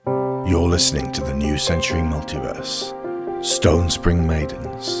You're listening to the New Century Multiverse, Stonespring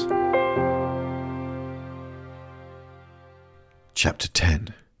Maidens. Chapter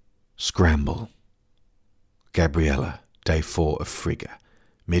 10, Scramble. Gabriella, Day 4 of Frigga,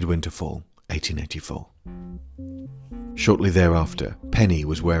 Midwinter Fall, 1884. Shortly thereafter, Penny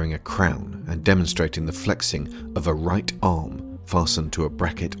was wearing a crown and demonstrating the flexing of a right arm fastened to a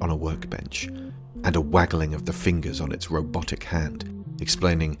bracket on a workbench, and a waggling of the fingers on its robotic hand,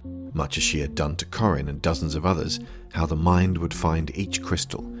 explaining, much as she had done to Corin and dozens of others, how the mind would find each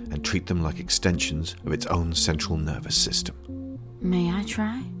crystal and treat them like extensions of its own central nervous system. May I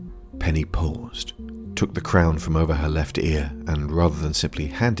try? Penny paused, took the crown from over her left ear, and rather than simply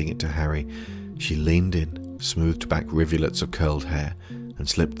handing it to Harry, she leaned in, smoothed back rivulets of curled hair, and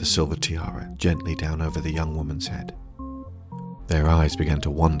slipped the silver tiara gently down over the young woman's head. Their eyes began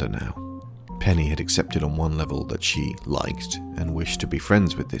to wander now. Penny had accepted on one level that she liked and wished to be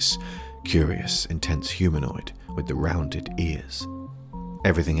friends with this curious, intense humanoid with the rounded ears.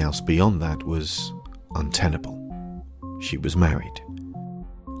 Everything else beyond that was untenable. She was married.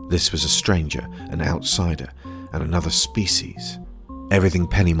 This was a stranger, an outsider, and another species. Everything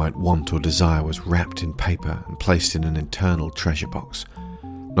Penny might want or desire was wrapped in paper and placed in an internal treasure box,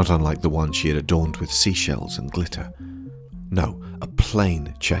 not unlike the one she had adorned with seashells and glitter. No, a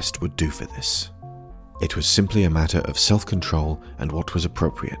plain chest would do for this. It was simply a matter of self-control and what was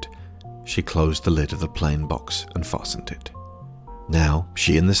appropriate. She closed the lid of the plain box and fastened it. Now,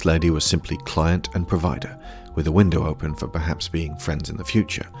 she and this lady were simply client and provider, with a window open for perhaps being friends in the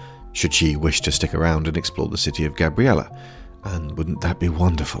future, should she wish to stick around and explore the city of Gabriella. And wouldn't that be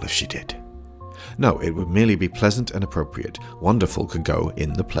wonderful if she did? No, it would merely be pleasant and appropriate. Wonderful could go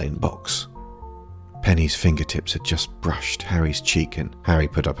in the plain box. Penny's fingertips had just brushed Harry's cheek, and Harry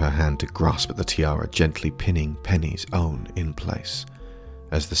put up her hand to grasp at the tiara, gently pinning Penny's own in place,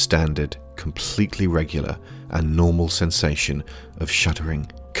 as the standard, completely regular and normal sensation of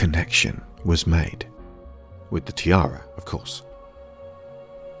shuddering connection was made. With the tiara, of course.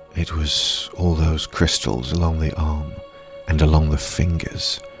 It was all those crystals along the arm and along the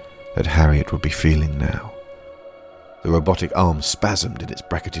fingers that Harriet would be feeling now. The robotic arm spasmed in its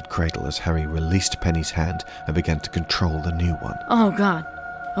bracketed cradle as Harry released Penny's hand and began to control the new one. Oh God.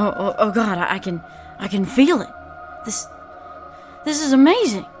 Oh God, I can feel it. This is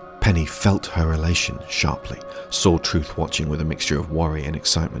amazing. Penny felt her elation sharply, saw Truth watching with a mixture of worry and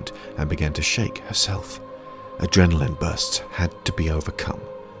excitement, and began to shake herself. Adrenaline bursts had to be overcome.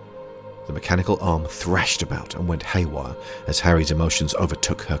 The mechanical arm thrashed about and went haywire as Harry's emotions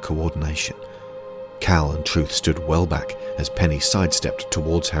overtook her coordination. Cal and Truth stood well back as Penny sidestepped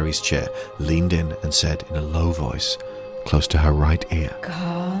towards Harry's chair, leaned in and said in a low voice, close to her right ear,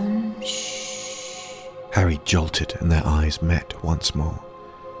 "Calm, shh." Harry jolted and their eyes met once more.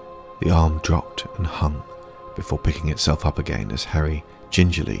 The arm dropped and hung before picking itself up again as Harry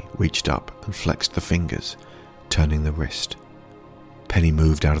gingerly reached up and flexed the fingers, turning the wrist. Penny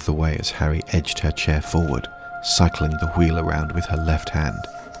moved out of the way as Harry edged her chair forward, cycling the wheel around with her left hand.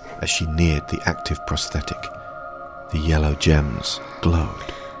 As she neared the active prosthetic, the yellow gems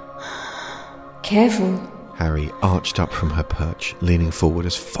glowed. Careful. Harry arched up from her perch, leaning forward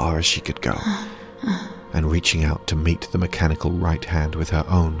as far as she could go, and reaching out to meet the mechanical right hand with her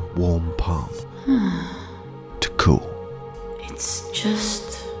own warm palm. To cool. It's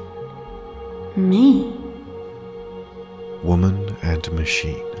just me. Woman and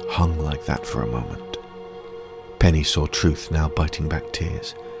machine hung like that for a moment. Penny saw Truth now biting back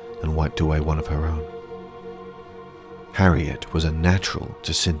tears, and wiped away one of her own. Harriet was a natural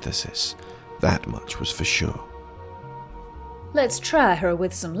to synthesis, that much was for sure. Let's try her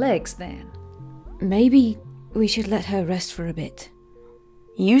with some legs then. Maybe we should let her rest for a bit.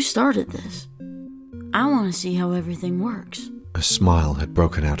 You started this. I want to see how everything works. A smile had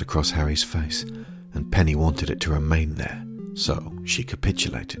broken out across Harry's face, and Penny wanted it to remain there, so she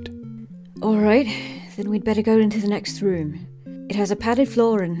capitulated. All right, then we'd better go into the next room. It has a padded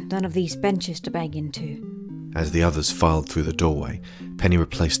floor and none of these benches to bang into. As the others filed through the doorway, Penny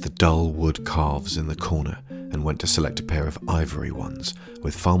replaced the dull wood carves in the corner and went to select a pair of ivory ones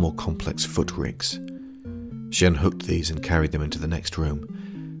with far more complex foot rigs. She unhooked these and carried them into the next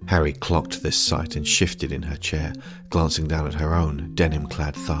room. Harry clocked this sight and shifted in her chair, glancing down at her own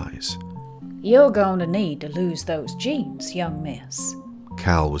denim-clad thighs. You're going to need to lose those jeans, young miss.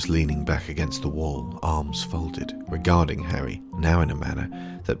 Cal was leaning back against the wall, arms folded, regarding Harry, now in a manner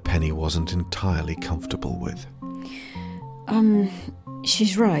that Penny wasn't entirely comfortable with.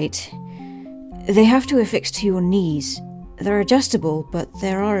 She's right. They have to affix to your knees. They're adjustable, but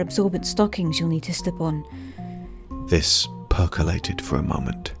there are absorbent stockings you'll need to slip on. This percolated for a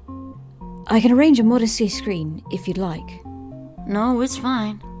moment. I can arrange a modesty screen if you'd like. No, it's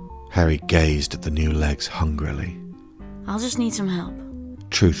fine. Harry gazed at the new legs hungrily. I'll just need some help.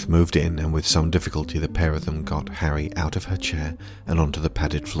 Truth moved in, and with some difficulty the pair of them got Harry out of her chair and onto the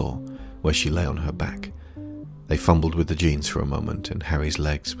padded floor, where she lay on her back. They fumbled with the jeans for a moment, and Harry's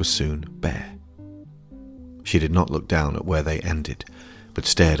legs were soon bare. She did not look down at where they ended, but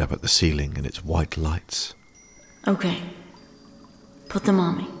stared up at the ceiling and its white lights. Okay. Put them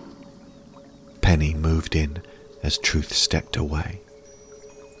on me. Penny moved in as Truth stepped away.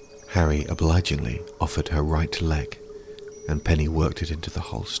 Harry obligingly offered her right leg, and Penny worked it into the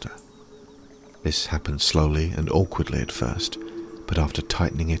holster. This happened slowly and awkwardly at first, but after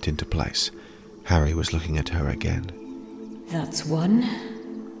tightening it into place, Harry was looking at her again. That's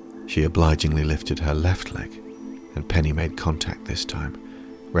one. She obligingly lifted her left leg, and Penny made contact this time,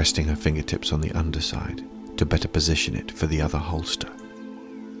 resting her fingertips on the underside to better position it for the other holster.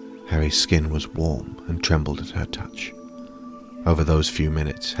 Harry's skin was warm and trembled at her touch. Over those few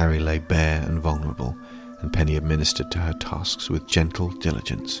minutes, Harry lay bare and vulnerable, and Penny administered to her tasks with gentle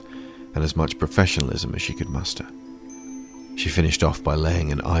diligence and as much professionalism as she could muster. She finished off by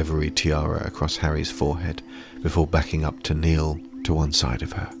laying an ivory tiara across Harry's forehead before backing up to kneel to one side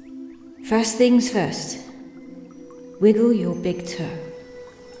of her. First things first. Wiggle your big toe.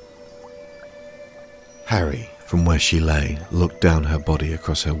 Harry, from where she lay, looked down her body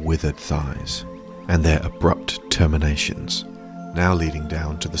across her withered thighs, and their abrupt terminations, now leading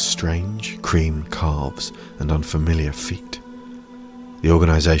down to the strange cream calves and unfamiliar feet. The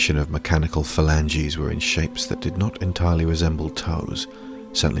organisation of mechanical phalanges were in shapes that did not entirely resemble toes,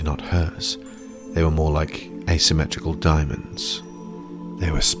 certainly not hers. They were more like asymmetrical diamonds.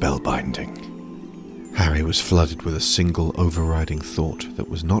 They were spellbinding. Harry was flooded with a single overriding thought that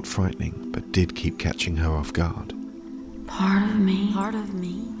was not frightening, but did keep catching her off guard. Part of me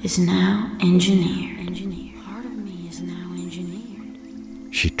is now engineered. Part of me is now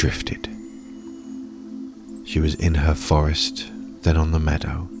engineered. She drifted. She was in her forest, then on the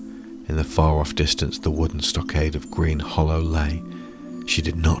meadow. In the far-off distance the wooden stockade of Green Hollow lay. She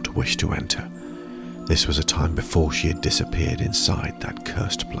did not wish to enter. This was a time before she had disappeared inside that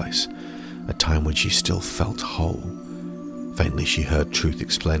cursed place, a time when she still felt whole. Faintly she heard Truth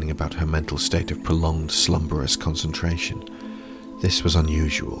explaining about her mental state of prolonged slumberous concentration. This was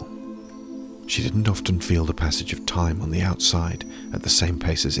unusual. She didn't often feel the passage of time on the outside at the same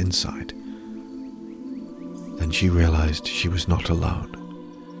pace as inside. Then she realized she was not alone.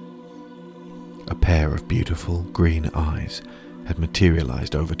 A pair of beautiful green eyes had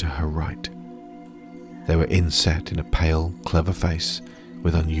materialized over to her right. They were inset in a pale, clever face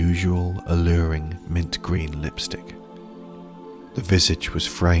with unusual, alluring mint green lipstick. The visage was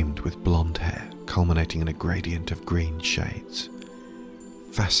framed with blonde hair, culminating in a gradient of green shades.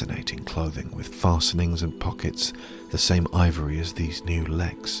 Fascinating clothing with fastenings and pockets the same ivory as these new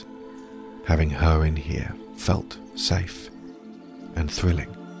legs. Having her in here felt safe and thrilling.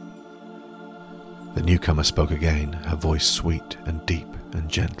 The newcomer spoke again, her voice sweet and deep and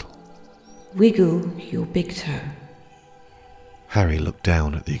gentle. Wiggle your big toe. Harry looked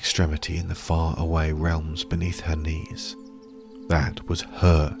down at the extremity in the far-away realms beneath her knees. That was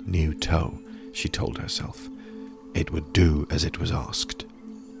her new toe, she told herself. It would do as it was asked.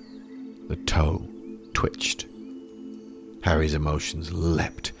 The toe twitched. Harry's emotions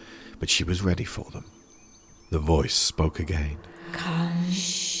leapt, but she was ready for them. The voice spoke again. Come.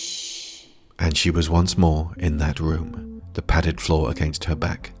 Shh. And she was once more in that room, the padded floor against her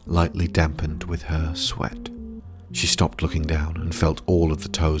back, lightly dampened with her sweat. She stopped looking down and felt all of the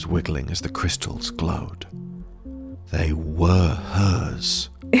toes wiggling as the crystals glowed. They were hers.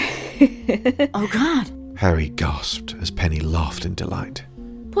 Oh, God! Harry gasped as Penny laughed in delight.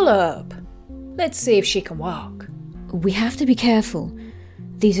 Pull her up. Let's see if she can walk. We have to be careful.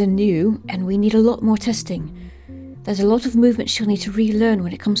 These are new, and we need a lot more testing. There's a lot of movement she'll need to relearn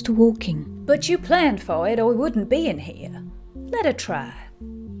when it comes to walking. But you planned for it, or we wouldn't be in here. Let her try.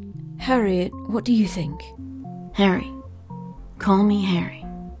 Harriet, what do you think? Harry. Call me Harry.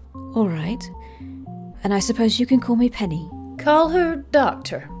 All right. And I suppose you can call me Penny. Call her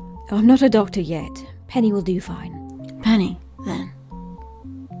Doctor. Oh, I'm not a doctor yet. Penny will do fine. Penny, then.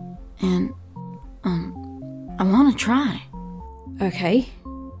 And, I want to try. Okay.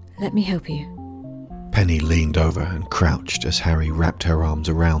 Let me help you. Penny leaned over and crouched as Harry wrapped her arms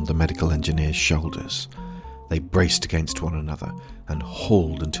around the medical engineer's shoulders. They braced against one another and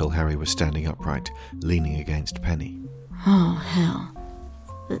hauled until Harry was standing upright, leaning against Penny. Oh,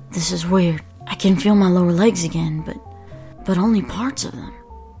 hell. This is weird. I can feel my lower legs again, but only parts of them.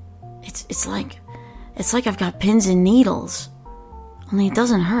 It's like I've got pins and needles. Only it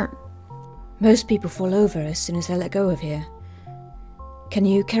doesn't hurt. Most people fall over as soon as they let go of here. Can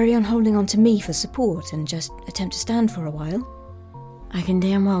you carry on holding on to me for support and just attempt to stand for a while? I can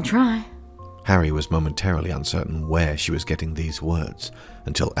damn well try. Harry was momentarily uncertain where she was getting these words,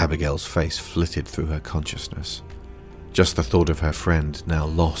 until Abigail's face flitted through her consciousness. Just the thought of her friend, now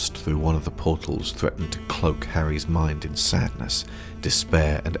lost through one of the portals, threatened to cloak Harry's mind in sadness,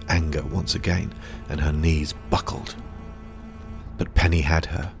 despair and anger once again, and her knees buckled. But Penny had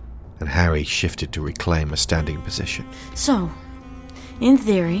her, and Harry shifted to reclaim a standing position. So, in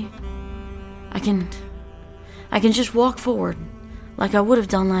theory, I can just walk forward, like I would have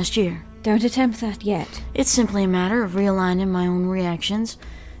done last year. Don't attempt that yet. It's simply a matter of realigning my own reactions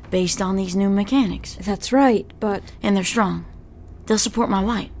based on these new mechanics. That's right, but... And they're strong. They'll support my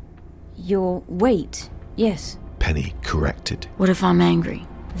weight. Your weight, yes. Penny corrected. What if I'm angry?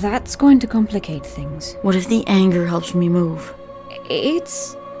 That's going to complicate things. What if the anger helps me move?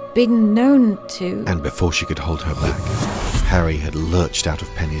 It's been known to... And before she could hold her back, Harry had lurched out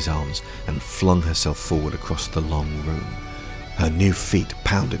of Penny's arms and flung herself forward across the long room. Her new feet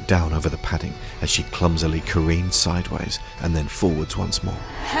pounded down over the padding as she clumsily careened sideways and then forwards once more.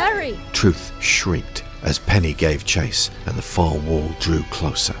 Harry! Truth shrieked as Penny gave chase and the far wall drew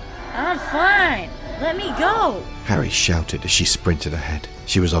closer. I'm fine. Let me go. Harry shouted as she sprinted ahead.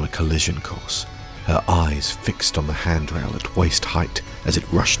 She was on a collision course, her eyes fixed on the handrail at waist height as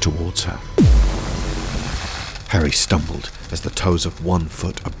it rushed towards her. Harry stumbled as the toes of one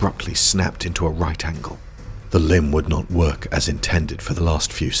foot abruptly snapped into a right angle. The limb would not work as intended for the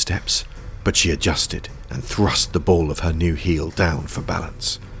last few steps, but she adjusted and thrust the ball of her new heel down for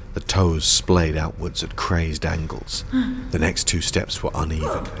balance. The toes splayed outwards at crazed angles. The next 2 steps were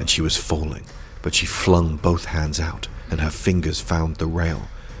uneven and she was falling, but she flung both hands out and her fingers found the rail,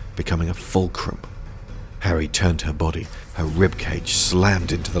 becoming a fulcrum. Harry turned her body, her ribcage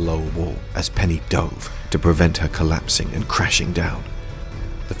slammed into the lower wall as Penny dove to prevent her collapsing and crashing down.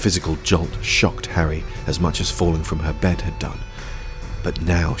 The physical jolt shocked Harry as much as falling from her bed had done, but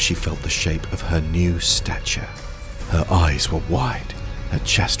now she felt the shape of her new stature. Her eyes were wide, her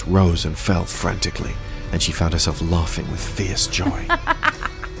chest rose and fell frantically, and she found herself laughing with fierce joy.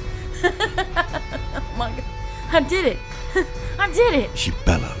 Oh my God. I did it. I did it. She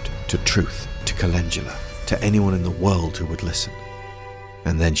bellowed to Truth, to Calendula, to anyone in the world who would listen.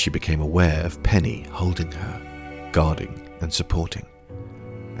 And then she became aware of Penny holding her, guarding and supporting.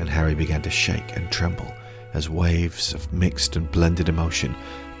 And Harry began to shake and tremble as waves of mixed and blended emotion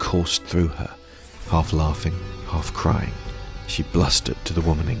coursed through her, half laughing, half crying. She blustered to the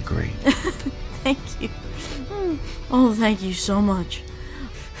woman in green. Thank you. Oh, thank you so much.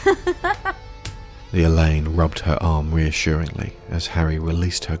 The Elaine rubbed her arm reassuringly as Harry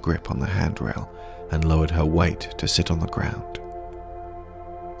released her grip on the handrail and lowered her weight to sit on the ground.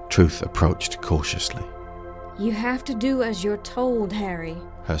 Truth approached cautiously. You have to do as you're told, Harry.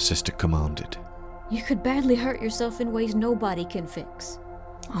 Her sister commanded. You could badly hurt yourself in ways nobody can fix.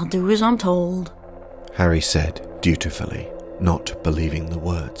 I'll do as I'm told. Harry said dutifully, not believing the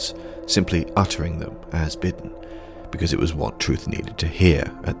words, simply uttering them as bidden, because it was what Truth needed to hear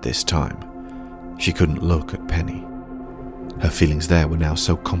at this time. She couldn't look at Penny. Her feelings there were now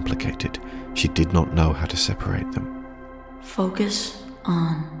so complicated, she did not know how to separate them. Focus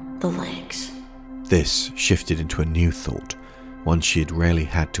on the legs. This shifted into a new thought, one she had rarely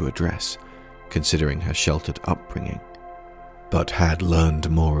had to address, considering her sheltered upbringing, but had learned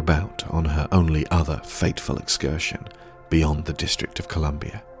more about on her only other fateful excursion beyond the District of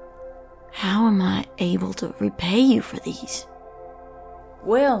Columbia. How am I able to repay you for these?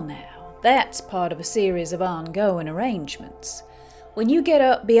 Well now, that's part of a series of ongoing arrangements. When you get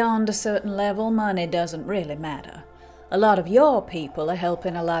up beyond a certain level, money doesn't really matter. A lot of your people are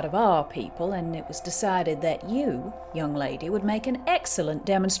helping a lot of our people, and it was decided that you, young lady, would make an excellent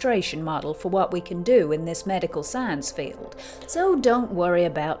demonstration model for what we can do in this medical science field. So don't worry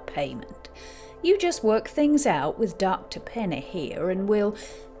about payment. You just work things out with Dr. Penny here, and we'll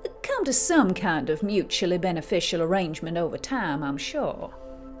come to some kind of mutually beneficial arrangement over time, I'm sure.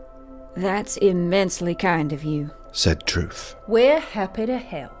 That's immensely kind of you, said Truth. We're happy to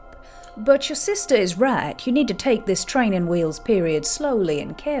help. But your sister is right. You need to take this training wheels period slowly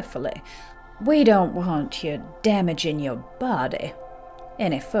and carefully. We don't want you damaging your body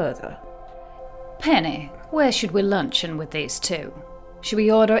any further. Penny, where should we luncheon with these two? Should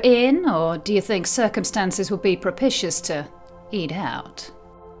we order in, or do you think circumstances would be propitious to eat out?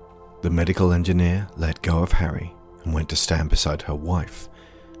 The medical engineer let go of Harry and went to stand beside her wife,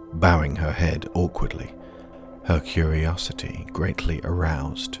 bowing her head awkwardly, her curiosity greatly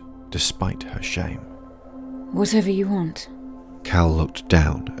aroused despite her shame. Whatever you want. Cal looked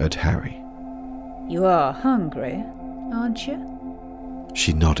down at Harry. You are hungry, aren't you?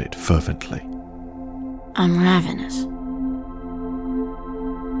 She nodded fervently. I'm ravenous.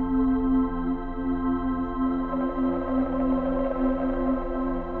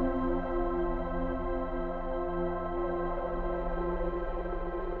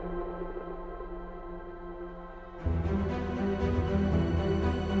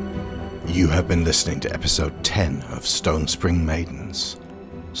 You have been listening to episode 10 of Stonespring Maidens,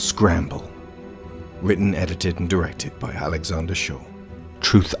 Scramble. Written, edited and directed by Alexander Shaw.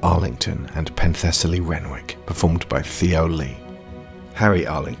 Truth Arlington and Penthesily Renwick, performed by Theo Lee. Harry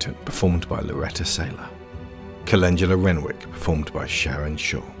Arlington, performed by Loretta Saylor. Calendula Renwick, performed by Sharon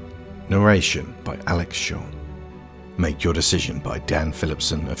Shaw. Narration by Alex Shaw. Make Your Decision by Dan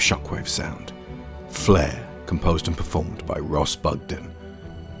Phillipson of Shockwave Sound. Flare, composed and performed by Ross Bugden.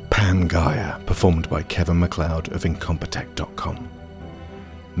 Pangaea, performed by Kevin MacLeod of Incompetech.com.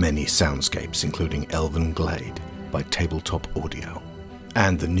 Many soundscapes, including Elven Glade by Tabletop Audio.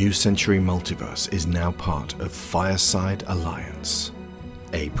 And the New Century Multiverse is now part of Fireside Alliance,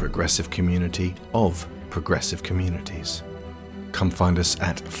 a progressive community of progressive communities. Come find us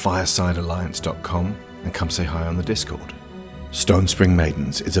at firesidealliance.com and come say hi on the Discord. Stonespring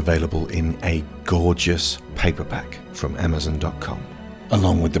Maidens is available in a gorgeous paperback from Amazon.com,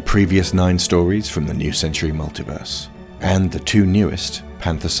 along with the previous 9 stories from the New Century Multiverse, and the 2 newest,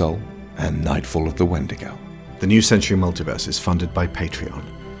 Panther Soul and Nightfall of the Wendigo. The New Century Multiverse is funded by Patreon.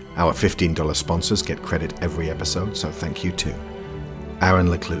 Our $15 sponsors get credit every episode, so thank you too. Aaron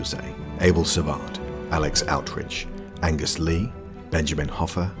Lecluse, Abel Savard, Alex Outridge, Angus Lee, Benjamin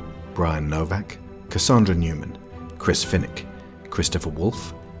Hoffer, Brian Novak, Cassandra Newman, Chris Finnick, Christopher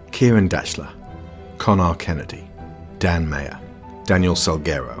Wolfe, Kieran Dashler, Connor Kennedy, Dan Mayer, Daniel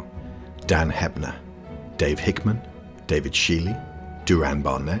Salguero, Dan Hebner, Dave Hickman, David Shealy, Duran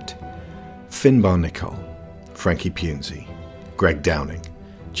Barnett, Finbar Nicole, Frankie Punzi, Greg Downing,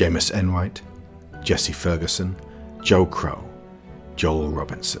 Jameis Enright, Jesse Ferguson, Joe Crow, Joel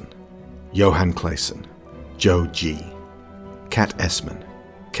Robinson, Johan Clayson, Joe G, Kat Essman,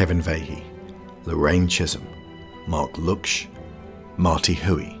 Kevin Vahey, Lorraine Chisholm, Mark Luksch, Marty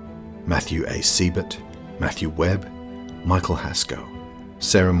Huey, Matthew A. Siebert, Matthew Webb, Michael Haskell,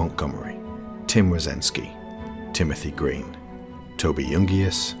 Sarah Montgomery, Tim Rosensky, Timothy Green, Toby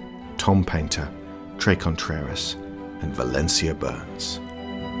Jungius, Tom Painter, Trey Contreras, and Valencia Burns.